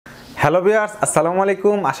Hello viewers, আসসালামু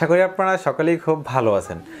আলাইকুম। আশা করি আপনারা সকলেই খুব ভালো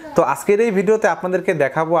আছেন। তো আজকের এই ভিডিওতে আপনাদেরকে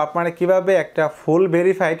দেখাবো আপনারা কিভাবে একটা ফুল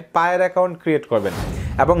ভেরিফাইড পায়ের অ্যাকাউন্ট ক্রিয়েট করবেন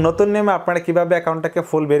এবং নতুন নেমে আপনারা কিভাবে অ্যাকাউন্টটাকে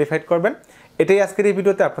ফুল ভেরিফাইড করবেন, এটাই আজকের এই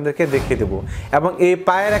ভিডিওতে আপনাদেরকে দেখিয়ে দেবো। এবং এই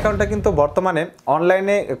পায়ের অ্যাকাউন্টটা কিন্তু বর্তমানে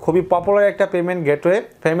অনলাইনে খুবই পপুলার একটা পেমেন্ট গেটওয়ে,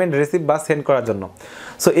 পেমেন্ট রিসিভ বা সেন্ড করার জন্য।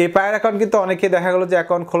 সো এই পায়ের অ্যাকাউন্ট কিন্তু অনেকেই দেখা গেলো যে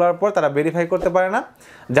অ্যাকাউন্ট খোলার পর তারা ভেরিফাই করতে পারে না,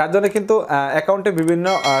 যার জন্য কিন্তু অ্যাকাউন্টে বিভিন্ন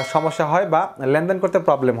সমস্যা হয় বা লেনদেন করতে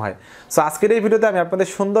প্রবলেম হয়। সো আজকের এই ভিডিওতে আমি আপনাদের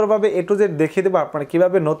সুন্দরভাবে A to Z দেখিয়ে দেবো আপনারা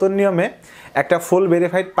কীভাবে নতুন নিয়মে একটা ফুল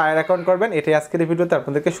ভেরিফাইড পায়ের অ্যাকাউন্ট করবেন। এটাই আজকের এই ভিডিওতে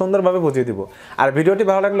আপনাদেরকে সুন্দরভাবে বুঝিয়ে দেবো। আর ভিডিওটি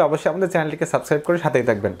ভালো লাগলে অবশ্যই আমাদের চ্যানেলটিকে সাবস্ক্রাইব করে সাথেই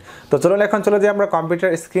থাকবেন। তো চলুন এখন চলে যাই আমরা কম্পিউটার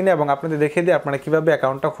স্ক্রিনে এবং আপনাদের দেখিয়ে দিই আপনারা কীভাবে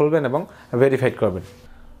অ্যাকাউন্টটা খুলবেন এবং ভেরিফাইড করবেন।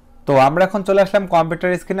 তো আমরা এখন চলে আসলাম কম্পিউটার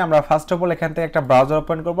স্ক্রিনে। আমরা ফার্স্ট অফ অল এখান থেকে একটা ব্রাউজার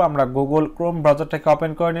ওপেন করব। আমরা গুগল ক্রোম ব্রাউজারটাকে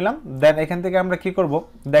ওপেন করে নিলাম। দেন এখান থেকে আমরা কি করব,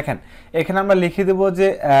 দেখেন এখানে আমরা লিখে দেবো যে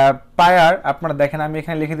পায়ার। আপনারা দেখেন আমি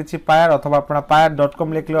এখানে লিখে দিচ্ছি পায়ার, অথবা আপনারা পায়ার.com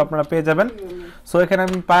লিখলেও আপনারা পেয়ে যাবেন। সো এখানে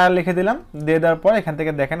আমি পায়ার লিখে দিলাম। দিয়ে দেওয়ার পর এখান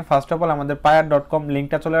থেকে দেখেন ফার্স্ট অফ অল আমাদের পায়ার.com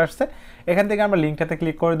লিঙ্কটা চলে আসছে। এখান থেকে আমরা লিঙ্কটাতে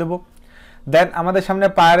ক্লিক করে দেবো। দেন আমাদের সামনে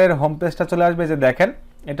পায়ারের হোম পেজটা চলে আসবে। যে দেখেন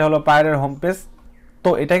এটা হলো পায়ারের হোম পেজ। তো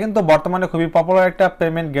এটা কিন্তু বর্তমানে খুবই পপুলার একটা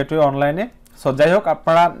পেমেন্ট গেটওয়ে অনলাইনে। সো যাই হোক,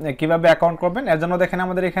 আপনারা কীভাবে অ্যাকাউন্ট করবেন এর জন্য দেখেন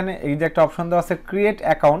আমাদের এখানে এই যে একটা অপশন দেওয়া আছে ক্রিয়েট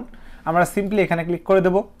অ্যাকাউন্ট, আমরা সিম্পলি এখানে ক্লিক করে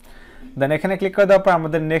দেবো। দেন এখানে ক্লিক করে দেওয়ার পর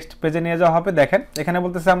আমাদের নেক্সট পেজে নিয়ে যাওয়া হবে। দেখেন এখানে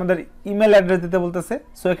বলতেছে আমাদের ইমেল অ্যাড্রেস দিতে বলতেছে।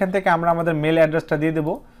 সো এখান থেকে আমরা আমাদের মেল অ্যাড্রেসটা দিয়ে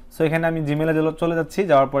দেবো। সো এখানে আমি জিমেলে চলে যাচ্ছি।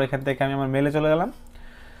 যাওয়ার পর এখান থেকে আমি আমার মেলে চলে গেলাম।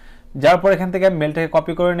 যাওয়ার পর এখান থেকে আমি মেলটাকে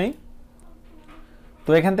কপি করে নিই।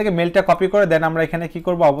 তো এখান থেকে মেলটা কপি করে দেন আমরা এখানে কি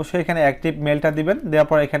করব, অবশ্যই এখানে অ্যাক্টিভ মেলটা দিবেন। দেওয়ার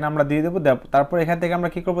পর এখানে আমরা দিয়ে দেবো। তারপর এখান থেকে আমরা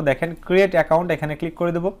কি করব, দেখেন ক্রিয়েট অ্যাকাউন্ট, এখানে ক্লিক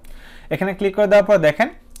করে দেবো। এখানে ক্লিক করে দেওয়ার পর দেখেন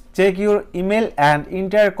check your email and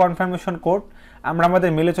inter confirmation code, আমরা আমাদের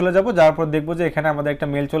মেলে চলে যাব। যাওয়ার পর দেখবো যে এখানে আমাদের একটা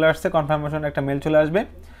মেল চলে আসছে, কনফার্মেশন একটা মেল চলে আসবে।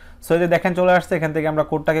 সো এই যে দেখেন চলে আসছে। এখান থেকে আমরা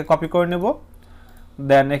কোডটাকে কপি করে নেব।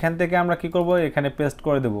 দেন এখান থেকে আমরা কি করব, এখানে পেস্ট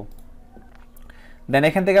করে দেবো। দেন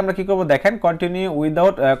এখান থেকে আমরা কি করব, দেখেন কন্টিনিউ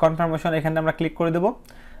উইদাউট কনফার্মেশন, এখানে আমরা ক্লিক করে দেবো।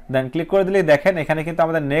 দেন ক্লিক করে দিলেই দেখেন এখানে কিন্তু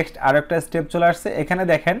আমাদের নেক্সট আরও একটা স্টেপ চলে আসছে। এখানে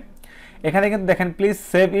দেখেন কিন্তু দেখেন please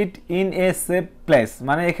save it in a save place,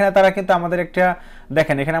 মানে এখানে তারা কিন্তু আমাদের একটা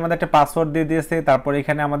দেখেন এখানে আমাদের একটা পাসওয়ার্ড দিয়ে দিয়েছে। তারপর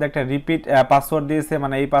এখানে আমাদের একটা রিপিট পাসওয়ার্ড দিয়েছে,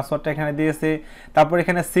 মানে এই পাসওয়ার্ডটা এখানে দিয়েছে। তারপর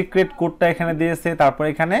এখানে সিক্রেট কোডটা এখানে দিয়েছে। তারপর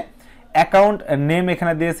এখানে অ্যাকাউন্ট নেম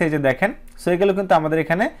এখানে দিয়েছে, এই যে দেখেন। সো এগুলো কিন্তু আমাদের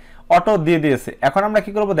এখানে অটো দিয়ে দিয়েছে। এখন আমরা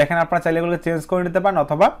কি করব, দেখেন আপনারা চাইলে এগুলো চেঞ্জ করে নিতে পারেন,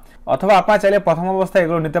 অথবা আপনারা চাইলে প্রথম অবস্থায়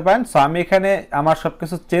এগুলো নিতে পারেন। সো আমি এখানে আমার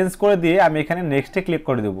সবকিছু চেঞ্জ করে দিয়ে আমি এখানে নেক্সটে ক্লিক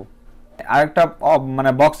করে দেবো। আরেকটা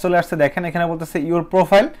মানে বক্স চলে আসছে। দেখেন এখানে বলতেছে ইউর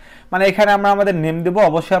প্রোফাইল, মানে এখানে আমরা আমাদের নেম দেবো।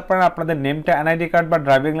 অবশ্যই আপনারা আপনাদের নেমটা এনআইডি কার্ড বা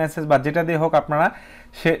ড্রাইভিং লাইসেন্স বা যেটা দিয়ে হোক আপনারা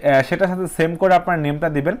সেটার সাথে সেম করে আপনার নেমটা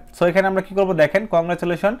দিবেন। সো এখানে আমরা কি করব, দেখেন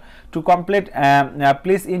congratulation to complete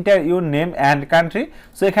please inter your name and country.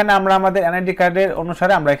 So এখানে আমরা আমাদের এনআইডি কার্ডের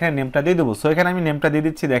অনুসারে আমরা এখানে নেমটা দিয়ে দেবো। সো এখানে আমি নেমটা দিয়ে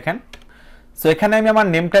দিচ্ছি, দেখেন। সো এখানে আমি আমার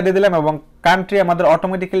নেমটা দিয়ে দিলাম এবং কান্ট্রি আমাদের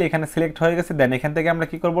অটোমেটিক্যালি এখানে সিলেক্ট হয়ে গেছে। দেন এখান থেকে আমরা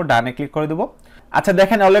কি করব, ডানে ক্লিক করে দেবো। আচ্ছা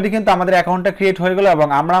দেখেন অলরেডি কিন্তু আমাদের অ্যাকাউন্টটা ক্রিয়েট হয়ে গেল এবং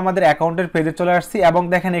আমরা আমাদের অ্যাকাউন্টের পেজে চলে আসছি। এবং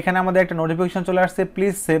দেখেন এখানে আমাদের একটা নোটিফিকেশন চলে আসছে,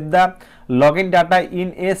 please save the log in data in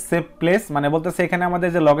a save place, মানে বলতেছে এখানে আমাদের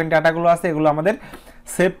যে লগ ইন ডাটাগুলো আছে এগুলো আমাদের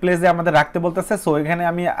সেভ প্লেসে আমাদের রাখতে বলতেছে। সো এখানে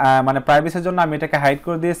আমি মানে প্রাইভেসির জন্য আমি এটাকে হাইড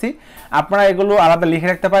করে দিয়েছি। আপনারা এগুলো আলাদা লিখে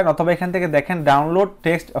রাখতে পারেন, অথবা এখান থেকে দেখেন ডাউনলোড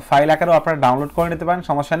টেক্সট ফাইল আকারেও আপনারা ডাউনলোড করে নিতে পারেন,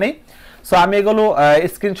 সমস্যা নেই। সো আমি এগুলো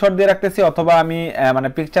স্ক্রিনশট দিয়ে রাখতেছি, অথবা আমি মানে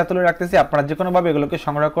পিকচার তুলে রাখতেছি। আপনারা যে কোনোভাবে এগুলোকে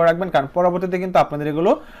সংগ্রহ করে রাখবেন, কারণ পরবর্তীতে কিন্তু আপনাদের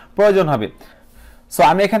এগুলো প্রয়োজন হবে। সো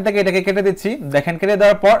আমি এখান থেকে এটাকে কেটে দিচ্ছি। দেখেন কেটে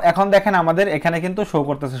দেওয়ার পর এখন দেখেন আমাদের এখানে কিন্তু শো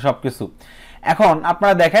করতেছে সব কিছু। এখন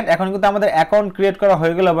আপনারা দেখেন এখন কিন্তু আমাদের অ্যাকাউন্ট ক্রিয়েট করা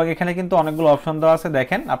হয়ে গেল এবং এখানে কিন্তু অনেকগুলো অপশন দেওয়া আছে।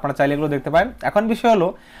 দেখেন আপনারা চাইলে এগুলো দেখতে পারেন। এখন বিষয় হলো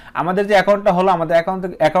আমাদের যে অ্যাকাউন্টটা হলো, আমাদের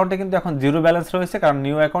অ্যাকাউন্টে কিন্তু এখন জিরো ব্যালেন্স রয়েছে, কারণ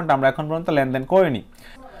নিউ অ্যাকাউন্ট আমরা এখন পর্যন্ত লেনদেন করিনি।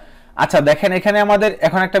 আচ্ছা দেখেন এখানে আমাদের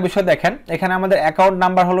এখন একটা বিষয়, দেখেন এখানে আমাদের অ্যাকাউন্ট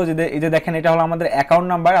নাম্বার হলো যে এই যে দেখেন এটা হলো আমাদের অ্যাকাউন্ট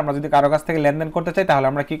নাম্বার। আমরা যদি কারো কাছ থেকে লেনদেন করতে চাই তাহলে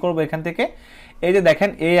আমরা কি করব, এখান থেকে এই যে দেখেন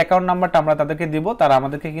এই অ্যাকাউন্ট নাম্বারটা আমরা তাদেরকে দিব, তারা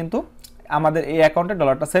আমাদেরকে কিন্তু আমাদের এই অ্যাকাউন্টে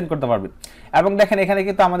ডলারটা সেন্ড করতে পারবে। এবং দেখেন এখানে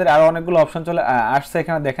কিন্তু আমাদের আরো অনেকগুলো অপশন চলে আসছে।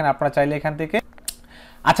 এখানে দেখেন আপনারা চাইলে এখান থেকে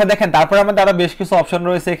আচ্ছা দেখেন তারপরে আমাদের আরো বেশ কিছু অপশন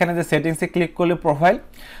রয়েছে। এখানে যে সেটিংসে ক্লিক করলে প্রোফাইল।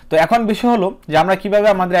 তো এখন বিষয় হলো যে আমরা কিভাবে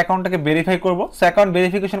আমাদের অ্যাকাউন্টটাকে ভেরিফাই করব। সো অ্যাকাউন্ট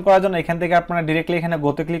ভেরিফিকেশন করার জন্য এখান থেকে আপনারা ডিরেক্টলি এখানে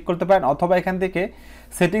গোতে ক্লিক করতে পারেন, অথবা এখান থেকে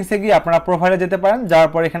সেটিংসে গিয়ে আপনারা প্রোফাইলে যেতে পারেন। যাওয়ার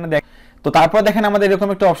পর এখানে তো তারপর দেখেন আমাদের এরকম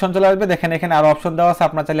একটা অপশন চলে আসবে। দেখেন এখানে আরো অপশন দেওয়া আছে,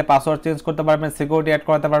 আপনারা চাইলে পাসওয়ার্ড চেঞ্জ করতে পারবেন, সিকিউরিটি অ্যাড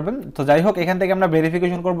করতে পারবেন। তো যাই হোক এখান থেকে আমরা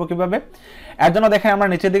ভেরিফিকেশন করব কিভাবে, এর জন্য দেখেন আমরা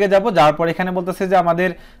নিচের দিকে যাব। যাওয়ার পর এখানে বলতেছে যে আমাদের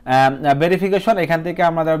ভেরিফিকেশন, এখান থেকে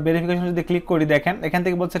আমরা ভেরিফিকেশন যদি ক্লিক করি দেখেন এখান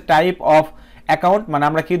থেকে বলছে টাইপ অফ অ্যাকাউন্ট, মানে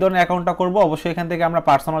আমরা কি ধরনের অ্যাকাউন্টটা করব। অবশ্যই এখান থেকে আমরা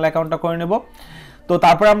পার্সোনাল অ্যাকাউন্টটা করে নেব। তো তো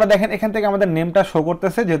তারপর আমরা দেখেন এখান থেকে আমাদের নেমটা শো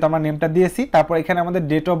করতেছে, যেহেতু আমরা নেমটা দিয়েছি। তারপর এখানে আমাদের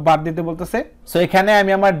ডেট অফ বার্থ দিতে বলতেছে। সো এখানে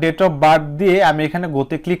আমি আমার ডেট অফ বার্থ দিয়ে আমি এখানে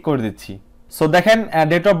গোতে ক্লিক করে দিচ্ছি। সো দেখেন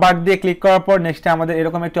ডেট অফ বার্থ দিয়ে ক্লিক করার পর নেক্সটে আমাদের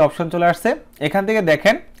এরকম একটি অপশন চলে আসছে। এখান থেকে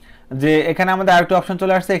দেখেন যে এখানে আমাদের আরেকটি অপশন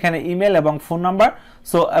চলে আসছে, এখানে ইমেল এবং ফোন নাম্বার।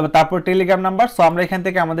 সো তারপর টেলিগ্রাম নাম্বার। সো আমরা এখান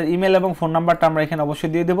থেকে আমাদের ইমেল এবং ফোন নাম্বারটা আমরা এখানে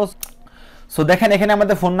অবশ্যই দিয়ে দেবো। সো দেখেন এখানে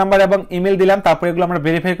আমাদের ফোন নাম্বার এবং ইমেল দিলাম, তারপর এগুলো আমরা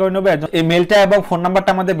ভেরিফাই করে নেব। এই মেলটা এবং ফোন নাম্বারটা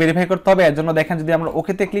আমাদের ভেরিফাই করতে হবে। এর জন্য দেখেন যদি আমরা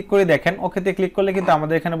ওকেতে ক্লিক করি, দেখেন ওকেতে ক্লিক করলে কিন্তু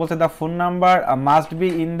আমাদের এখানে বলছে দা phone number must be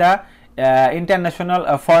in the international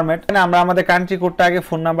format. আমরা আমাদের কান্ট্রি কোডটা আগে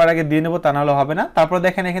ফোন নাম্বার আগে দিয়ে নেব, তা নাহলে হবে না। তারপর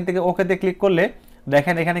দেখেন এখান থেকে ওকেতে ক্লিক করলে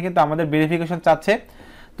দেখেন এখানে কিন্তু আমাদের ভেরিফিকেশন চাচ্ছে।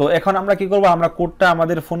 তো এখন আমরা কি করব, আমরা কোডটা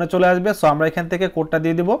আমাদের ফোনে চলে আসবে। সো আমরা এখান থেকে কোডটা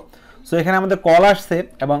দিয়ে দেব। সো এখানে আমাদের কল আসছে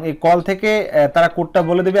এবং এই কল থেকে তারা কোডটা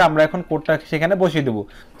বলে দেবে, আমরা এখন কোডটা সেখানে বসিয়ে দেব।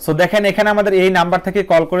 সো দেখেন এখানে আমাদের এই নাম্বার থেকে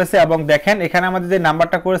কল করেছে এবং দেখেন এখানে আমাদের যে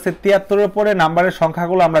নাম্বারটা করেছে 73-এর পরে নাম্বারের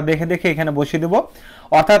সংখ্যাগুলো আমরা দেখে দেখে এখানে বসিয়ে দেব।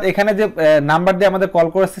 অর্থাৎ এখানে যে নাম্বার দিয়ে আমাদের কল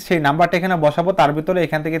করেছে সেই নাম্বারটা এখানে বসাবো, তার ভিতরে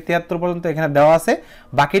এখান থেকে 73 পর্যন্ত এখানে দেওয়া আছে।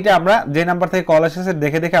 বাকিটা আমরা যে নাম্বার থেকে কল এসেছে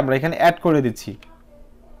দেখে দেখে আমরা এখানে অ্যাড করে দিচ্ছি।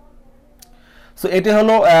 সো এটি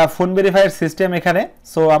হলো ফোন ভেরিফাইয়ের সিস্টেম এখানে।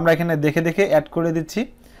 সো আমরা এখানে দেখে দেখে অ্যাড করে দিচ্ছি।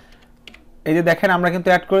 এই যে দেখেন আমরা কিন্তু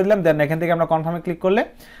অ্যাড করে দিলাম। দেন এখান থেকে আমরা কনফার্মে ক্লিক করলে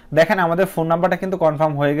দেখেন আমাদের ফোন নাম্বারটা কিন্তু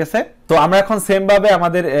কনফার্ম হয়ে গেছে। তো আমরা এখন সেম ভাবে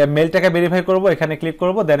আমাদের মেলটাকে ভেরিফাই করব। এখানে ক্লিক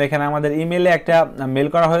করব। দেন এখানে আমাদের ইমেলে একটা মেল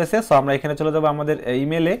করা হয়েছে। সো আমরা এখানে চলে যাব আমাদের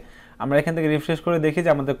ইমেলে। আমরা এখান থেকে রিফ্রেশ করে দেখি যে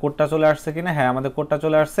আমাদের কোডটা চলে আসছে কিনা। হ্যাঁ, আমাদের কোডটা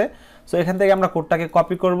চলে আসছে। সো এখান থেকে আমরা কোডটাকে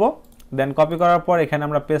কপি করব। দেন কপি করার পর এখানে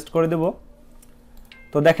আমরা পেস্ট করে দেব।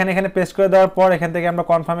 তো দেখেন এখানে পেস্ট করে দেওয়ার পর এখান থেকে আমরা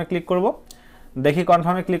কনফার্মে ক্লিক করব। দেখি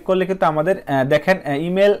কনফার্মে ক্লিক করলে কিন্তু আমাদের দেখেন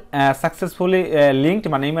ইমেল সাকসেসফুলি লিঙ্কড,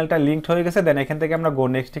 মানে ইমেলটা লিঙ্কড হয়ে গেছে। দেন এখান থেকে আমরা গো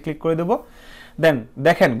নেক্সটে ক্লিক করে দেব। দেন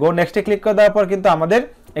দেখেন গো নেক্সটে ক্লিক করে দেওয়ার পর কিন্তু আমাদের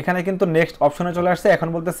এখানে কিন্তু নেক্সট অপশনে চলে আসছে। এখন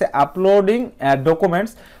বলতেছে আপলোডিং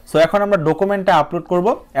ডকুমেন্টস। সো এখন আমরা ডকুমেন্টটা আপলোড করব।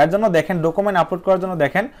 এর জন্য দেখেন ডকুমেন্ট আপলোড করার জন্য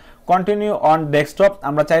দেখেন কন্টিনিউ অন ডেস্কটপ,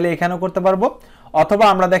 আমরা চাইলে এখানেও করতে পারবো, অথবা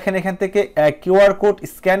আমরা দেখেন এখান থেকে কিউআর কোড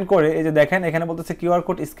স্ক্যান করে, এই যে দেখেন এখানে বলতেছে কিউআর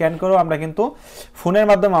কোড স্ক্যান করেও আমরা কিন্তু ফোনের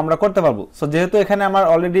মাধ্যমে আমরা করতে পারবো। সো যেহেতু এখানে আমার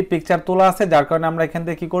অলরেডি পিকচার তোলা আছে, যার কারণে আমরা এখান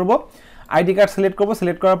থেকে কি করব, আইডি কার্ড সিলেক্ট করব।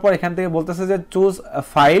 সিলেক্ট করার পর এখান থেকে বলতেছে যে চুজ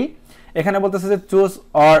ফাইল, এখানে বলতেছে যে choose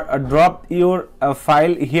or drop your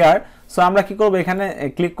file here. So আমরা কি করব, এখানে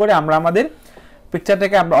ক্লিক করে আমরা আমাদের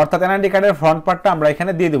পিকচারটাকে আমরা অর্থাৎ এনআইডি কার্ডের ফ্রন্ট পার্টটা আমরা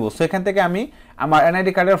এখানে দিয়ে দেবো। সো এখান থেকে আমি আমার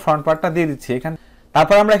এনআইডি কার্ডের ফ্রন্ট পার্টটা দিয়ে দিচ্ছি এখানে।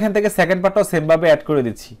 তারপর আমরা এখান থেকে সেকেন্ড পার্টটাও সেম ভাবে অ্যাড করে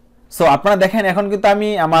দিচ্ছি। সো আপনারা দেখেন এখন কিন্তু আমি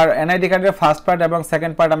আমার এনআইডি কার্ডের ফার্স্ট পার্ট এবং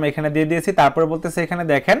সেকেন্ড পার্ট আমি এখানে দিয়ে দিয়েছি। তারপরে বলতেছে এখানে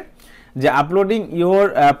দেখেন যে uploading your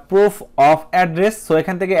proof of address. So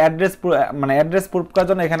এখান থেকে অ্যাড্রেস মানে অ্যাড্রেস প্রুফ করার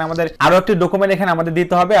জন্য এখানে আমাদের আরো একটি ডকুমেন্ট এখানে আমাদের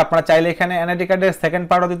দিতে হবে। আপনারা চাইলে এখানে এনআইডি কার্ডের সেকেন্ড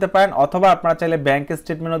পার্টও দিতে পারেন, অথবা আপনারা চাইলে ব্যাংক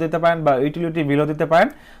স্টেটমেন্টও দিতে পারেন বা ইউটিলিটি বিলও দিতে পারেন।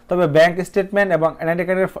 তবে ব্যাংক স্টেটমেন্ট এবং এনআইডি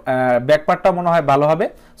কার্ডের ব্যাক পার্টটা মনে হয় ভালো হবে।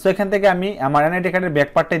 সো এখান থেকে আমি আমার এনআইডি কার্ডের ব্যাক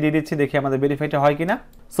পার্টটাই দিয়ে দিচ্ছি, দেখি আমাদের ভেরিফাইটা হয় কিনা।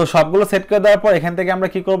 সো সবগুলো সেট করে দেওয়ার পর এখান থেকে আমরা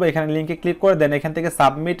কি করব, এখানে লিংকে ক্লিক করে দেন এখান থেকে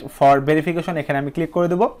সাবমিট ফর ভেরিফিকেশন এখানে আমি ক্লিক করে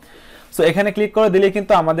দেবো। সো এখানে ক্লিক করে দিলে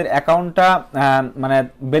কিন্তু আমাদের অ্যাকাউন্টটা মানে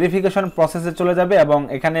ভেরিফিকেশন প্রসেসে চলে যাবে এবং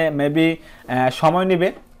এখানে মেবি সময় নেবে।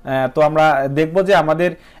 তো আমরা দেখব যে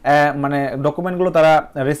আমাদের মানে ডকুমেন্টগুলো তারা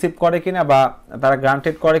রিসিভ করে কিনা বা তারা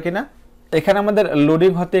গ্রান্টেড করে কিনা। এখানে আমাদের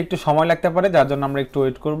লোডিং হতে একটু সময় লাগতে পারে, যার জন্য আমরা একটু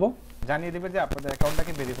ওয়েট করব। জানিয়ে দেবে যে আপনাদের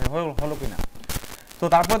অ্যাকাউন্টটাকে ভেরিফাই হলো কিনা। তো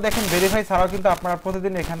তারপর দেখেন ভেরিফাই ছাড়াও কিন্তু আপনারা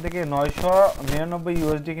প্রতিদিন এখান থেকে 999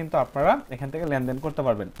 ইউএসডি কিন্তু আপনারা এখান থেকে লেনদেন করতে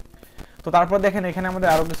পারবেন। তো তারপর দেখেন এখানে আমাদের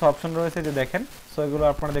আরো কিছু অপশন রয়েছে, যে দেখেন। সো এগুলো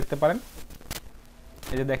আপনারা দেখতে পারেন,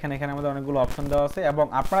 এই যে দেখেন এখানে আমাদের অনেকগুলো অপশন দেওয়া আছে এবং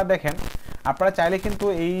আপনারা দেখেন আপনারা চাইলে কিন্তু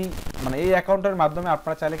এই মানে এই অ্যাকাউন্টের মাধ্যমে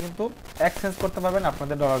আপনারা চাইলে কিন্তু এক্সচেঞ্জ করতে পারবেন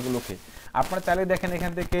আপনাদের ডলারগুলোকে। আপনারা চাইলে দেখেন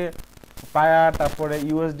এখান থেকে পায়ার, তারপরে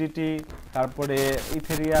ইউএসডিটি, তারপরে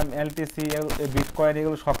ইথেরিয়াম, এলটিসি, বিটকয়েন,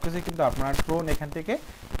 এগুলো সবকিছু কিন্তু আপনারা ট্রোন এখান থেকে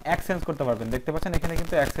এক্সচেঞ্জ করতে পারবেন। দেখতে পাচ্ছেন এখানে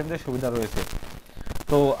কিন্তু এক্সচেঞ্জের সুবিধা রয়েছে।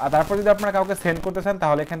 তো তারপর যদি আপনারা কাউকে সেন্ড করতে চান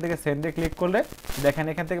তাহলে এখান থেকে সেন্ডে ক্লিক করলে দেখেন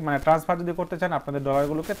এখান থেকে মানে ট্রান্সফার যদি করতে চান আপনাদের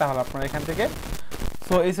ডলারগুলোকে, তাহলে আপনারা এখান থেকে।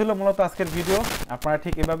 সো এই ছিল মূলত আজকের ভিডিও। আপনারা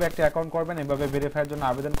ঠিক এভাবে একটা অ্যাকাউন্ট করবেন, এভাবে ভেরিফাইয়ের জন্য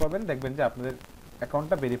আবেদন করবেন, দেখবেন যে আপনাদের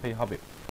অ্যাকাউন্টটা ভেরিফাই হবে।